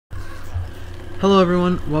Hello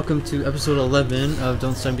everyone, welcome to episode 11 of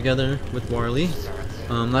Don't Stand Together with Warley.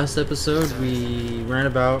 Last episode we ran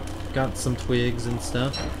about, got some twigs and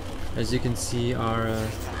stuff. As you can see our,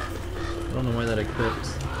 I don't know why that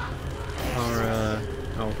equips. Our,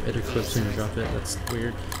 oh, it equips when you drop it, that's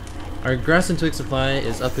weird. Our grass and twig supply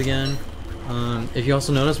is up again. If you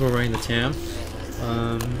also notice, we're wearing the tam.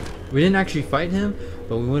 We didn't actually fight him,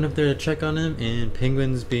 but we went up there to check on him, and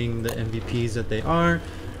penguins being the MVPs that they are,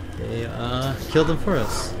 they killed him for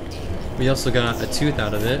us. We also got a tooth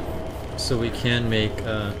out of it, so we can make,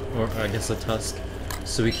 or I guess a tusk,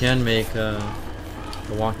 so we can make a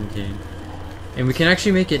walking cane. And we can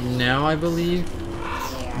actually make it now, I believe,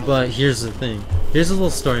 but here's the thing. Here's a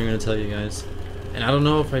little story I'm going to tell you guys. And I don't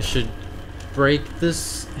know if I should break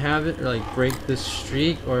this habit, or like break this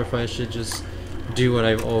streak, or if I should just do what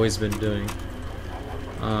I've always been doing.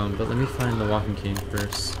 But let me find the walking cane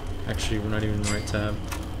first. Actually, we're not even in the right tab.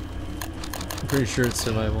 I'm pretty sure it's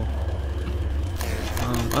survival.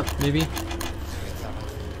 Up, maybe?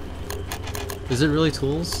 Is it really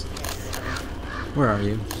tools? Where are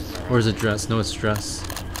you? Or is it dress? No, it's dress.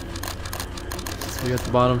 We got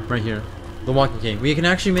the bottom, right here. The walking cane. We can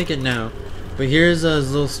actually make it now. But here's a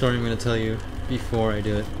little story I'm going to tell you before I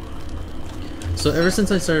do it. So ever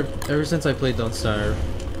since I played Don't Starve,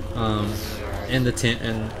 and the tam,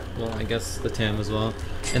 and well, I guess the tam as well,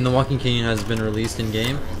 and the walking cane has been released in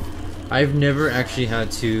game, I've never actually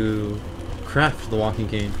had to craft the walking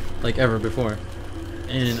cane like ever before.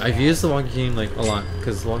 And I've used the walking cane like a lot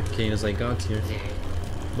because the walking cane is like god tier.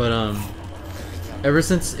 But ever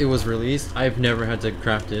since it was released, I've never had to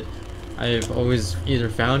craft it. I've always either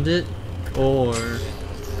found it, or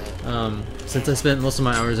since I spent most of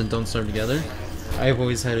my hours in Don't Starve Together, I've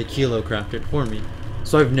always had a kilo crafted for me.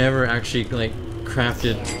 So I've never actually like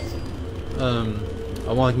crafted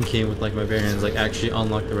a walking cane with like my bare hands, like actually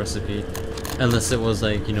unlock the recipe, unless it was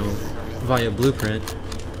like, you know, via blueprint.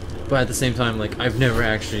 But at the same time, like, I've never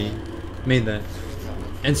actually made that.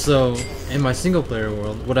 And so in my single player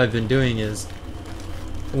world, what I've been doing is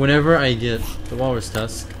whenever I get the walrus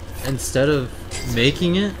tusk, instead of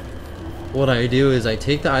making it, what I do is I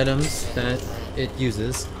take the items that it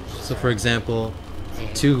uses. So for example,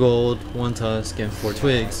 2 gold, 1 tusk, and 4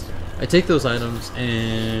 twigs. I take those items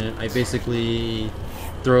and I basically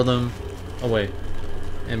throw them away.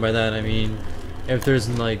 And by that I mean, if there's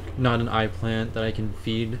like not an eye plant that I can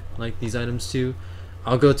feed like these items to,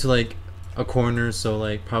 I'll go to like a corner, so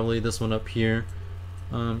like probably this one up here.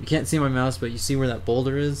 You can't see my mouse, but you see where that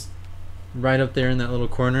boulder is? Right up there in that little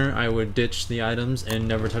corner, I would ditch the items and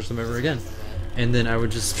never touch them ever again. And then I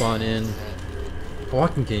would just spawn in a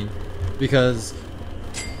walking cane, because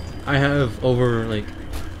I have over like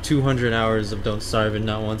 200 hours of Don't Starve, and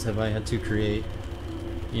not once have I had to create,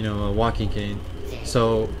 you know, a walking cane.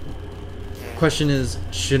 So question is,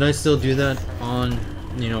 should I still do that on,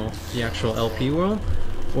 you know, the actual LP world,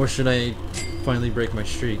 or should I finally break my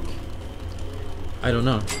streak? I don't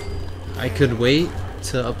know. I could wait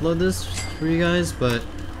to upload this for you guys, but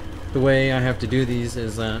the way I have to do these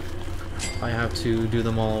is that I have to do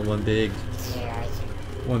them all one big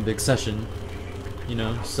session, you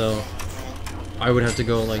know. So I would have to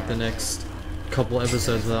go like the next couple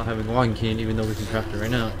episodes without having a walking cane, even though we can craft it right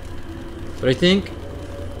now. But I think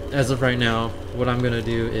as of right now, what I'm gonna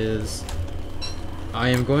do is I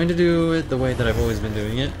am going to do it the way that I've always been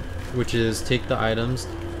doing it, which is take the items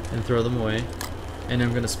and throw them away, and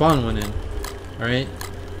I'm gonna spawn one in. Alright?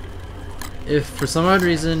 If for some odd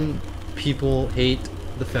reason people hate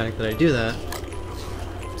the fact that I do that,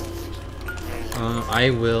 I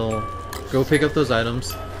will go pick up those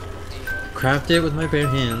items, craft it with my bare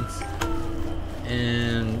hands,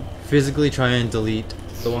 and physically try and delete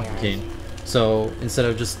the walking cane. So instead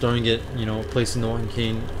of just throwing it, you know, placing the walking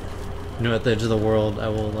cane, you know, at the edge of the world, I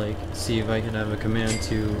will like see if I can have a command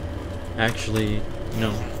to actually, you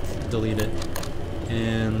know, delete it.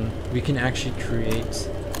 And we can actually create,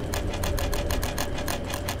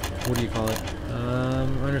 what do you call it?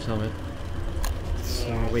 Runner's helmet.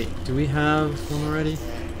 So wait, do we have one already?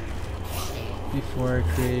 Before I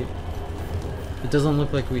create, it doesn't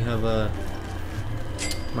look like we have a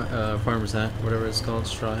farmer's hat, whatever it's called,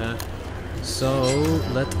 straw hat. So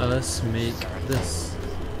let us make this.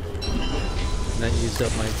 That used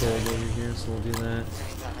up my gold over here, so we'll do that.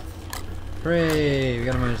 Hooray! We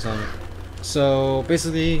got a runner's helmet. So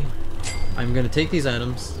basically, I'm gonna take these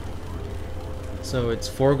items. So it's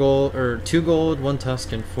 4 gold, or 2 gold, 1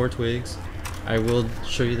 tusk, and 4 twigs. I will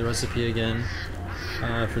show you the recipe again,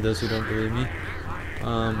 for those who don't believe me.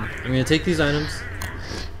 I'm gonna take these items,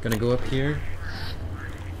 gonna go up here,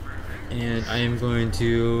 and I am going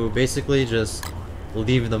to basically just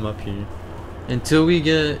leave them up here. until we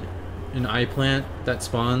get an eye plant that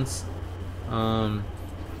spawns,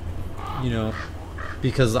 you know,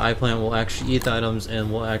 because the eye plant will actually eat the items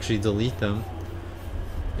and will actually delete them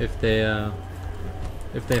if they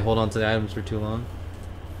hold on to the items for too long.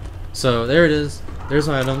 So there it is. There's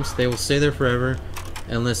my items. They will stay there forever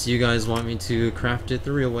unless you guys want me to craft it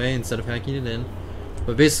the real way instead of hacking it in.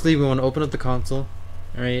 But basically, we want to open up the console.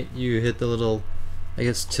 Alright, you hit the little, I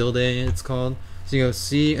guess, tilde it's called. So you go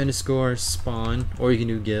C_spawn, or you can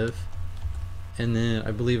do give. And then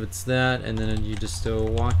I believe it's that, and then you just do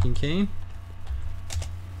walking cane.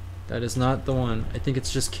 That is not the one. I think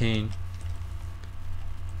it's just cane.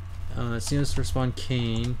 C_spawn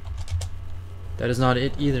cane. That is not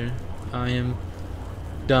it either. I am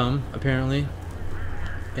dumb, apparently.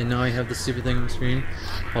 And now I have the stupid thing on the screen.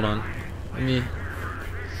 Hold on.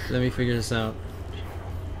 Let me figure this out.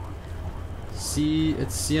 It's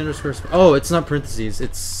C_spawn. Oh, it's not parentheses.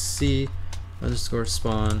 It's C_spawn.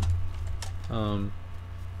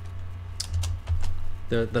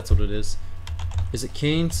 That's what it is. Is it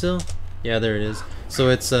cane still? Yeah, there it is. So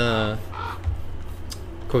it's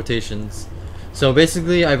quotations. So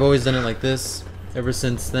basically, I've always done it like this ever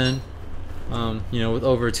since then. You know, with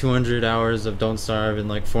over 200 hours of Don't Starve and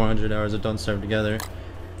like 400 hours of Don't Starve together.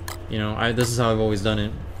 You know, this is how I've always done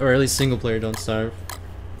it, or at least single player Don't Starve.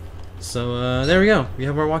 So there we go. We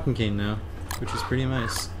have our walking cane now, which is pretty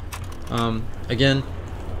nice. Again,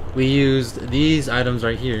 we used these items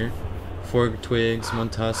right here, 4 twigs, 1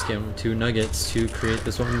 tusk, and 2 nuggets to create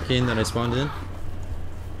this walking cane that I spawned in.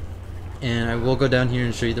 And I will go down here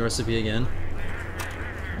and show you the recipe again.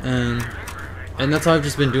 And that's how I've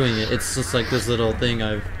just been doing it. It's just like this little thing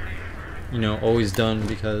I've, you know, always done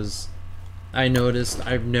because I noticed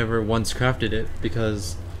I've never once crafted it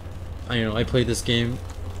because I played this game.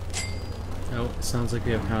 Oh, it sounds like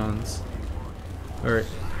we have hounds. Or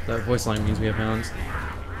that voice line means we have hounds.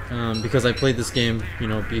 Because I played this game, you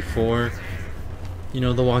know, before, you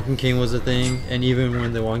know, the walking cane was a thing, and even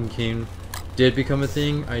when the walking cane did become a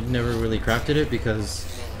thing, I never really crafted it because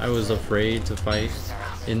I was afraid to fight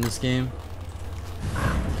in this game.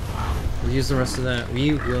 We'll use the rest of that.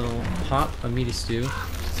 We will pop a meaty stew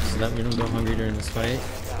so that we don't go hungry during this fight.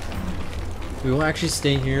 We will actually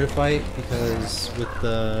stay here to fight because with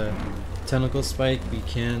the tentacle spike we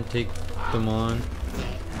can take them on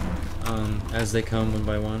as they come one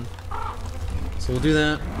by one. So we'll do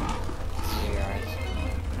that.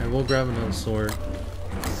 I will grab another sword.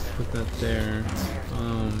 Put that there.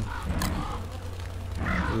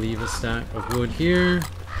 Leave a stack of wood here.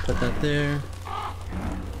 Put that there.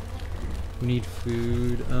 We need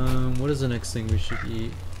food. What is the next thing we should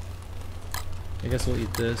eat? I guess we'll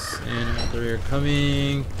eat this. And after you're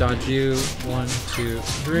coming, dodge you. 1, 2,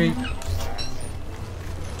 3.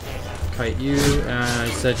 Kite you. I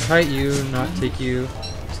said kite you, not take you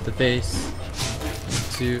to the face. 1,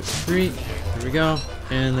 2, 3. There we go.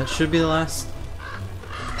 And that should be the last.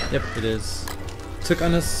 Yep, it is. Took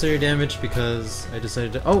unnecessary damage because I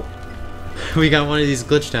decided to. Oh! We got one of these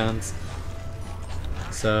glitch towns.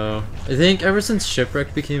 So I think ever since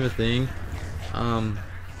Shipwreck became a thing,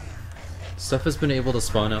 stuff has been able to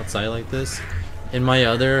spawn outside like this. In my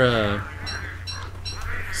other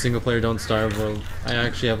single player Don't Starve world, I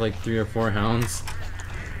actually have like 3 or 4 hounds.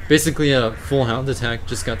 Basically a full hound attack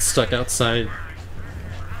just got stuck outside.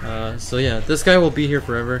 So yeah, this guy will be here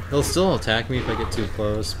forever. He'll still attack me if I get too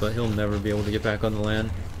close, but he'll never be able to get back on the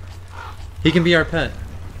land. He can be our pet.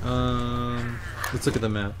 Let's look at the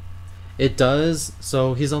map. It does,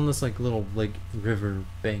 so he's on this like little like river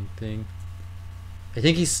bank thing. I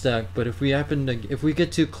think he's stuck, but if we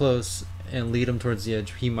get too close and lead him towards the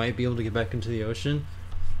edge, he might be able to get back into the ocean.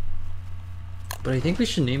 But I think we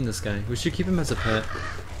should name this guy. We should keep him as a pet.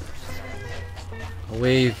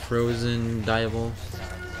 Away, frozen, dieable.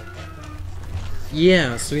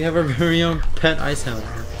 Yeah, so we have our very own pet Ice Hound.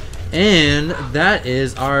 And that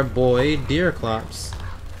is our boy Deerclops.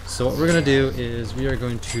 So what we're gonna do is we are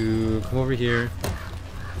going to come over here,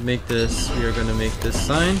 make this, we are gonna make this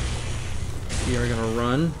sign. We are gonna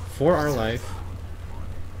run for our life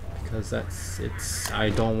because I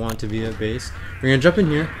don't want to be at base. We're gonna jump in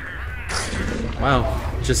here.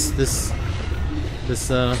 Wow, just this it's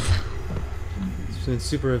been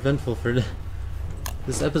super eventful for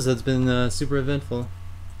this episode's been super eventful.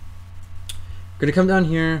 We're gonna come down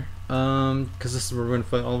here because this is where we're gonna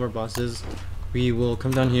fight all of our bosses. We will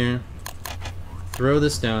come down here, throw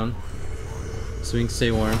this down so we can stay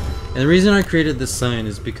warm. And the reason I created this sign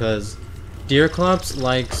is because Deerclops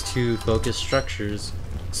likes to focus structures.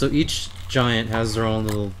 So each giant has their own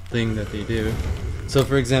little thing that they do. So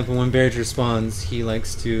for example, when Bearger spawns, he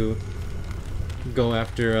likes to go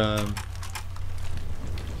after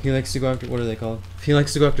He likes to go after, what are they called? He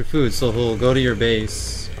likes to go after food, so he'll go to your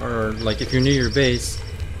base, or like if you're near your base,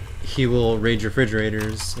 he will raid your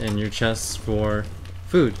refrigerators and your chests for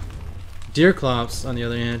food. Deerclops, on the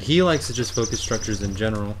other hand, he likes to just focus structures in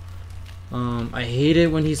general. I hate it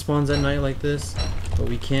when he spawns at night like this, but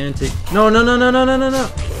we can take... No!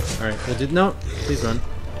 Alright, we'll do... No! Please run.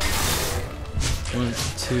 1,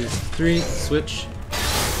 2, 3, switch.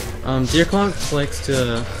 Deerclops likes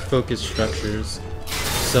to focus structures,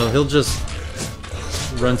 so he'll just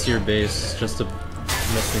run to your base just to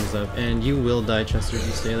mess things up. And you will die, Chester, if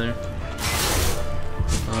you stay there.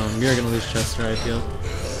 We are gonna lose Chester, I feel.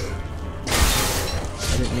 I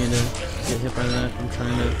didn't mean to get hit by that. I'm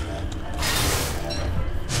trying to...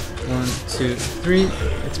 1, 2, 3.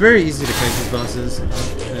 It's very easy to kite these bosses, and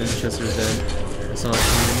Chester's dead. I saw that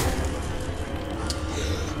coming.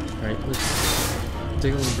 Alright, let's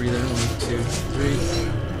take a little breather. 1, 2, 3.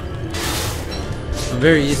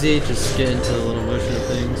 Very easy, just get into the little motion of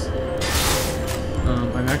things.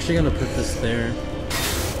 I'm actually gonna put this there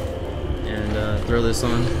and throw this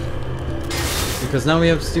on. Because now we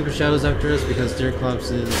have stupid shadows after us because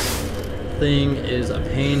Deerclops' thing is a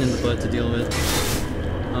pain in the butt to deal with.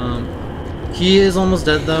 He is almost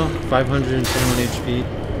dead though, 521 HP.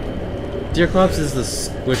 Deerclops is the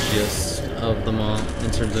squishiest of them all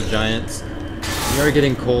in terms of giants. We are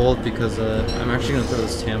getting cold because I'm actually going to throw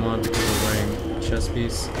this tam on because we're wearing a chest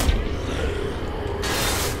piece.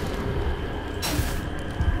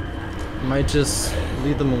 Might just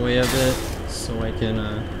lead them away a bit so I can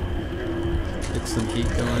get some heat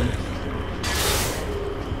going.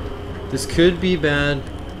 This could be bad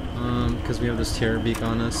because we have this terror beak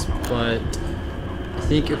on us, but I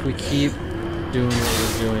think if we keep doing what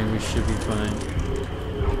we're doing, we should be fine.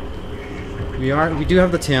 We do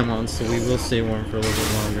have the tam on, so we will stay warm for a little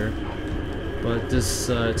bit longer. But this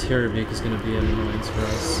terror beak is going to be an annoyance for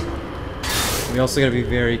us. We also got to be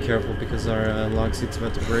very careful because our log suit's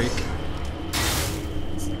about to break.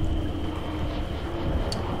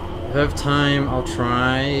 If I have time, I'll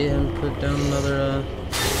try and put down another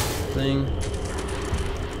thing.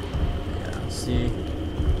 Yeah, see.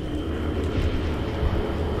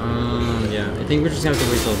 Yeah, I think we're just gonna have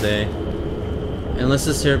to wait all day. Unless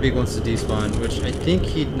this terror beak wants to despawn, which I think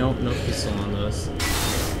he... Nope, he's still on to us.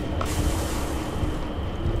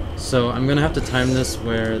 So I'm gonna have to time this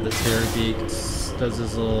where the terror beak does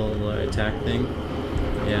his little attack thing.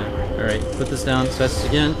 Yeah, alright, put this down as fast as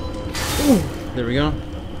again. Ooh, there we go.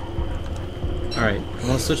 Alright, I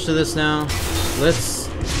want to switch to this now. Let's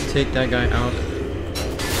take that guy out.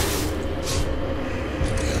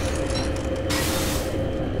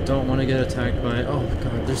 Don't want to get attacked by... Oh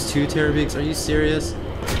god, there's 2 terror beaks. Are you serious?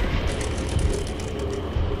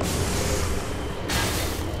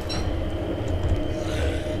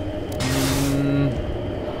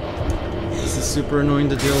 This is super annoying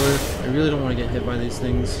to deal with. I really don't want to get hit by these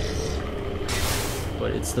things.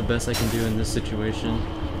 But it's the best I can do in this situation.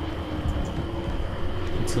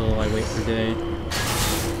 Until I wait for day.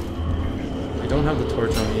 I don't have the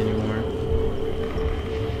torch on me anymore.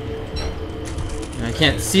 And I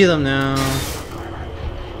can't see them now.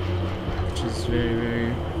 Which is very,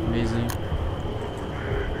 very amazing.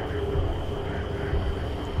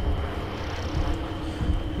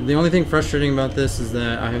 The only thing frustrating about this is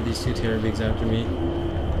that I have these 2 terror beaks after me.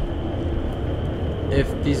 If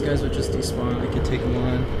these guys would just despawn, I could take them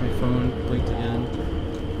on. My phone blinked again.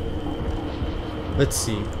 Let's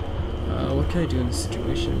see. What can I do in this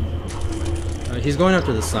situation? He's going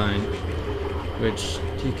after the sign, which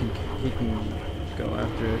he can go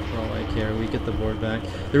after it for all I care. We get the board back.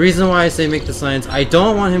 The reason why I say make the signs, I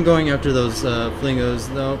don't want him going after those flingos.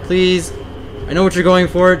 No, please. I know what you're going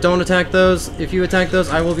for. Don't attack those. If you attack those,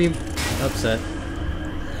 I will be upset.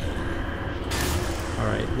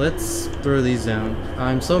 Alright, let's throw these down.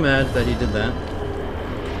 I'm so mad that he did that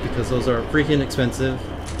because those are freaking expensive.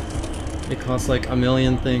 It costs like a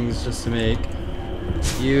million things just to make.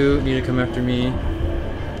 You need to come after me.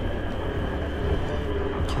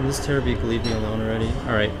 Can this terror beak leave me alone already?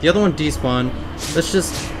 Alright, the other one despawned. Let's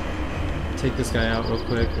just take this guy out real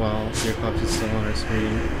quick while Deerclops is still on our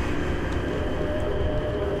screen.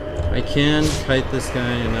 I can kite this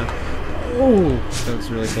guy enough. Oh, that was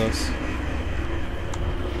really close.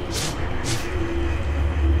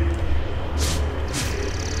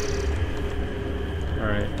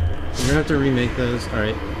 Alright. We're gonna have to remake those.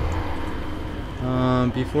 Alright.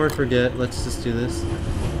 Before I forget, let's just do this.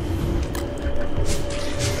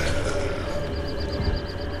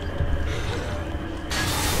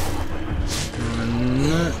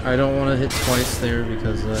 I don't want to hit twice there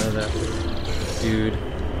because that dude.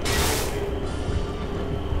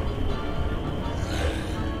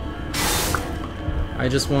 I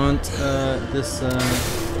just want this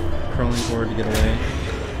crawling horde to get away.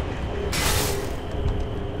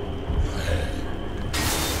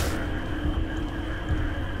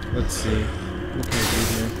 Let's see. What can I do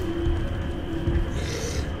here?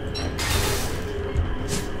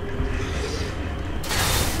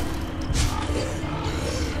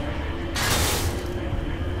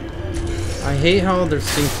 I hate how they're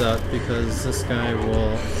synced up because this guy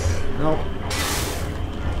will... Nope.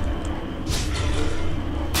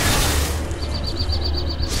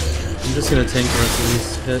 I'm just gonna tank the rest of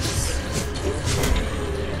these hits.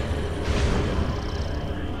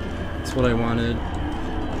 That's what I wanted.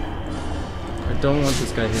 I don't want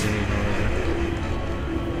this guy hitting me, however.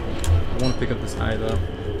 I want to pick up this eye, though.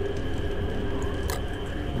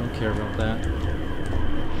 I don't care about that.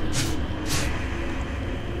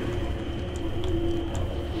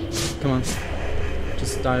 Come on.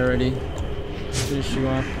 Just die already. Finish you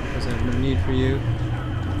off, because I have no need for you.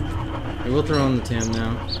 I will throw on the TAM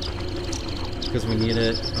now. Because we need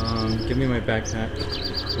it. Give me my backpack.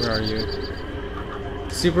 Where are you?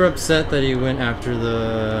 Super upset that he went after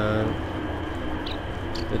the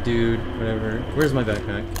dude, whatever. Where's my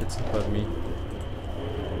backpack? It's above me.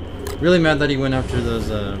 Really mad that he went after those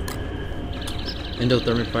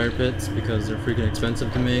endothermic fire pits because they're freaking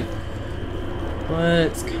expensive to make. But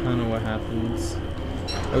it's kind of what happens.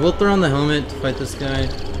 I will throw on the helmet to fight this guy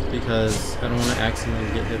because I don't want to accidentally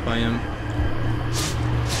get hit by him.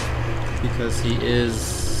 Because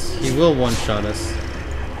he will one-shot us.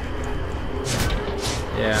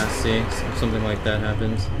 Yeah, see, if something like that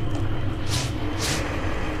happens.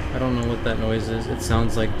 I don't know what that noise is. It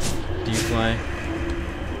sounds like D-fly.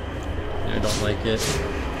 I don't like it.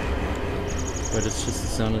 But it's just the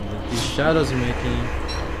sound of these shadows are making.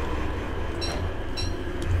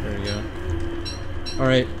 There we go.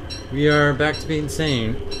 Alright, we are back to being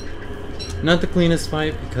sane. Not the cleanest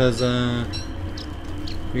fight because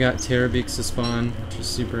we got Terror Beaks to spawn, which is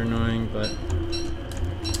super annoying, but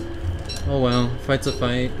oh well, fight's a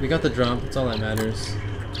fight. We got the drop, that's all that matters.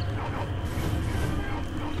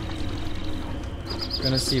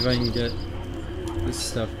 Gonna see if I can get this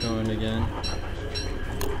stuff going again.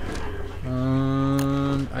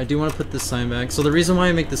 I do want to put this sign back. So the reason why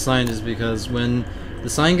I make the sign is because when the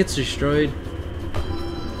sign gets destroyed,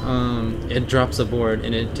 it drops a board,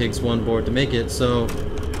 and it takes one board to make it. So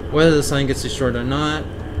whether the sign gets destroyed or not,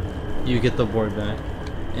 you get the board back.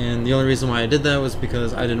 And the only reason why I did that was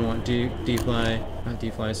because I didn't want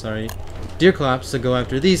Deerclops to go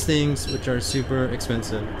after these things, which are super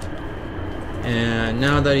expensive. And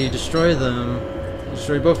now that you destroy them, you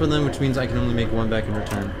destroy both of them, which means I can only make one back in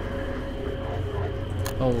return.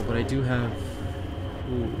 Oh, but I do have...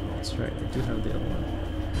 Ooh, that's right, I do have the other one.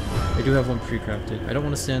 I do have one pre-crafted. I don't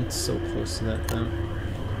want to stand so close to that though.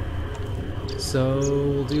 So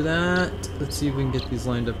we'll do that. Let's see if we can get these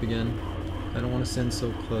lined up again. I don't want to stand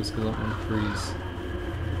so close because I don't want to freeze.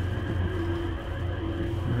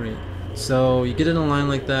 Alright, so you get in a line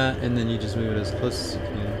like that and then you just move it as close as you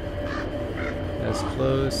can. As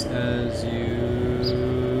close as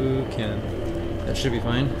you can. That should be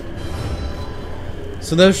fine.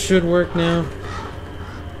 So that should work now.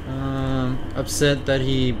 Upset that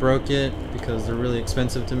he broke it because they're really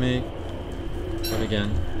expensive to make. But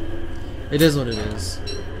again, it is what it is.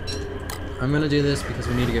 I'm gonna do this because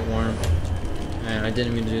we need to get warm. And I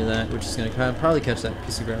didn't mean to do that, which is gonna probably catch that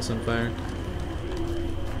piece of grass on fire.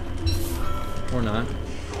 Or not.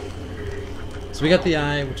 So we got the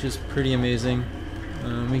eye, which is pretty amazing.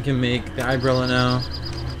 We can make the umbrella now,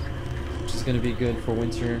 which is gonna be good for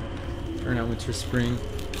winter. Or not winter, spring.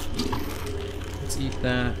 Let's eat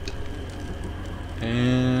that.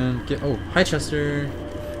 And get... Oh, hi Chester!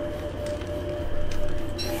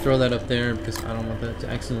 Throw that up there because I don't want that to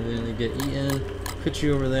accidentally get eaten. Put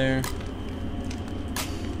you over there.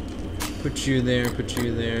 Put you there, put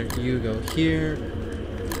you there. You go here.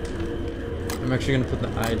 I'm actually going to put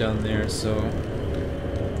the eye down there so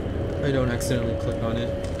I don't accidentally click on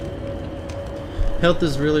it. Health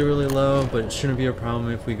is really, really low, but it shouldn't be a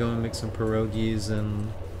problem if we go and make some pierogies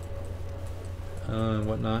and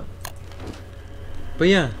whatnot. But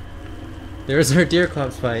yeah, there's our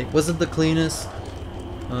Deerclops fight. Wasn't the cleanest.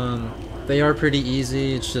 They are pretty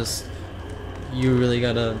easy. It's just you really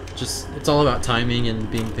gotta it's all about timing and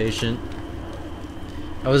being patient.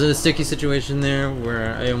 I was in a sticky situation there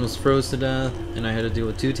where I almost froze to death and I had to deal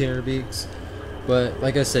with 2 Terror Beaks. But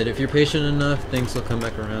like I said, if you're patient enough, things will come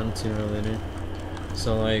back around sooner or later.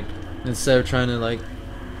 So like, instead of trying to like,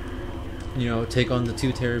 you know, take on the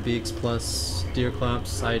 2 Terror Beaks plus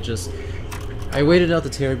Deerclops, I waited out the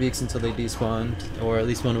Terror Beaks until they despawned, or at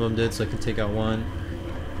least one of them did, so I could take out one.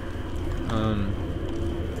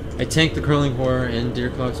 I tanked the Curling Horror and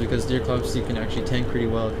Deerclops because Deerclops you can actually tank pretty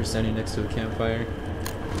well if you're standing next to a campfire.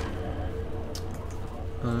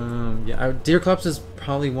 Yeah, Deerclops is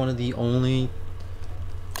probably one of the only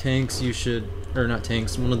tanks you should, or not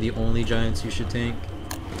tanks, one of the only giants you should tank.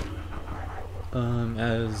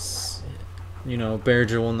 As you know,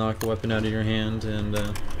 Bearger will knock the weapon out of your hand, and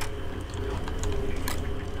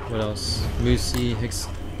what else?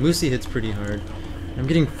 Moosey hits pretty hard. I'm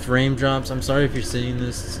getting frame drops. I'm sorry if you're seeing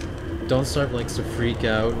this. Don't Starve likes to freak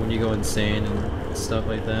out when you go insane and stuff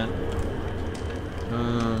like that.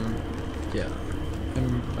 Yeah.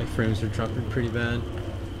 And my frames are dropping pretty bad.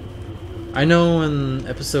 I know in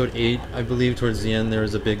episode 8, I believe towards the end, there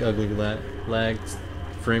was a big ugly lagged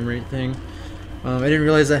frame rate thing. I didn't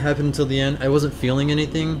realize that happened until the end. I wasn't feeling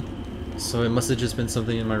anything, so it must have just been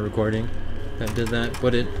something in my recording that did that,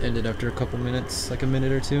 but it ended after a couple minutes, like a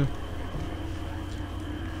minute or two.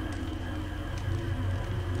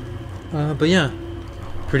 But yeah,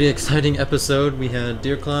 pretty exciting episode. We had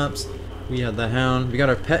Deerclops, we had the Hound, we got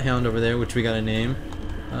our pet Hound over there, which we got a name.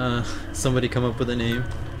 Somebody come up with a name.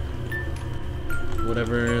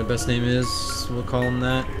 Whatever the best name is, we'll call him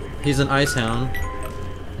that. He's an Ice Hound,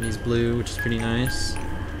 and he's blue, which is pretty nice.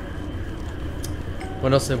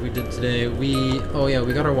 What else have we did today? Oh yeah,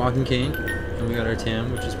 we got our walking cane, and we got our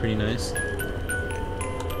tam, which is pretty nice.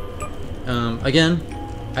 Again,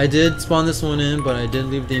 I did spawn this one in, but I did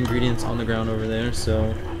leave the ingredients on the ground over there,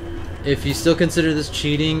 so if you still consider this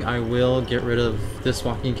cheating, I will get rid of this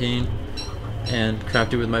walking cane and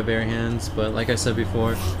craft it with my bare hands. But like I said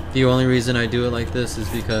before, the only reason I do it like this is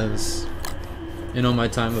because in all my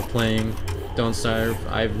time of playing Don't Starve,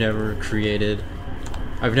 I've never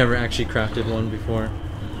actually crafted one before.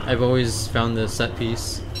 I've always found the set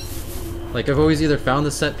piece. Like, I've always either found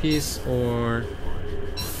the set piece or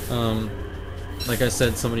like I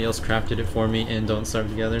said, somebody else crafted it for me in Don't Starve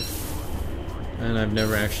Together, and I've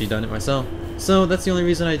never actually done it myself. So that's the only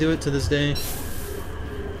reason I do it to this day,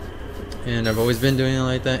 and I've always been doing it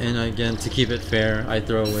like that. And again, to keep it fair, I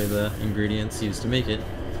throw away the ingredients used to make it,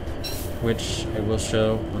 which I will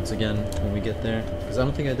show once again when we get there, because I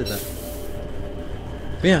don't think I did that.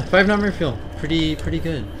 But yeah, 5-number refill, pretty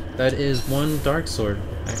good. That is 1 dark sword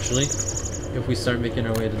actually, if we start making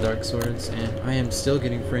our way to dark swords. And I am still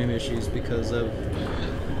getting frame issues because of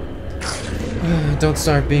Don't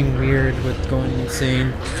Starve being weird with going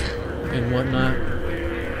insane and whatnot.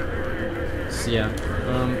 So yeah,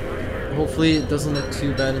 hopefully it doesn't look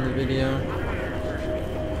too bad in the video.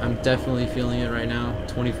 I'm definitely feeling it right now,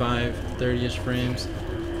 25, 30-ish frames.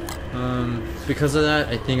 Because of that,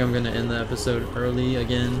 I think I'm gonna end the episode early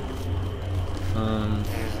again.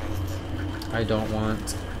 I don't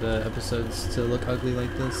want the episodes to look ugly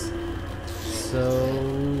like this. So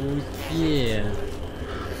yeah,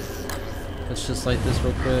 let's just light this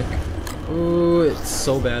real quick. Ooh, it's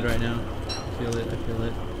so bad right now. I feel it.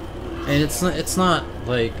 And it's not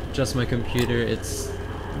like just my computer.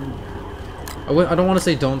 I don't want to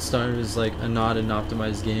say Don't Starve is like not an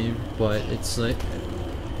optimized game, but it's like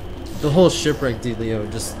the whole shipwreck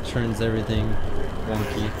dealio just turns everything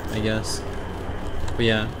wonky, I guess. But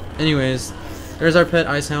yeah, anyways, there's our pet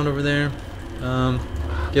Ice Hound over there.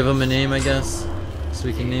 Give him a name, I guess, so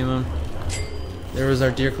we can name him. There was our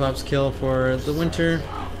Deerclops kill for the winter.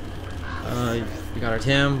 We got our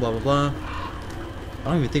tam, blah blah blah. I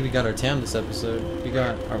don't even think we got our tam this episode. We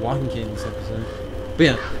got our walking cane this episode. But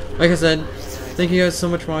yeah, like I said, thank you guys so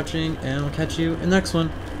much for watching, and I'll catch you in the next one.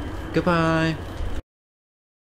 Goodbye.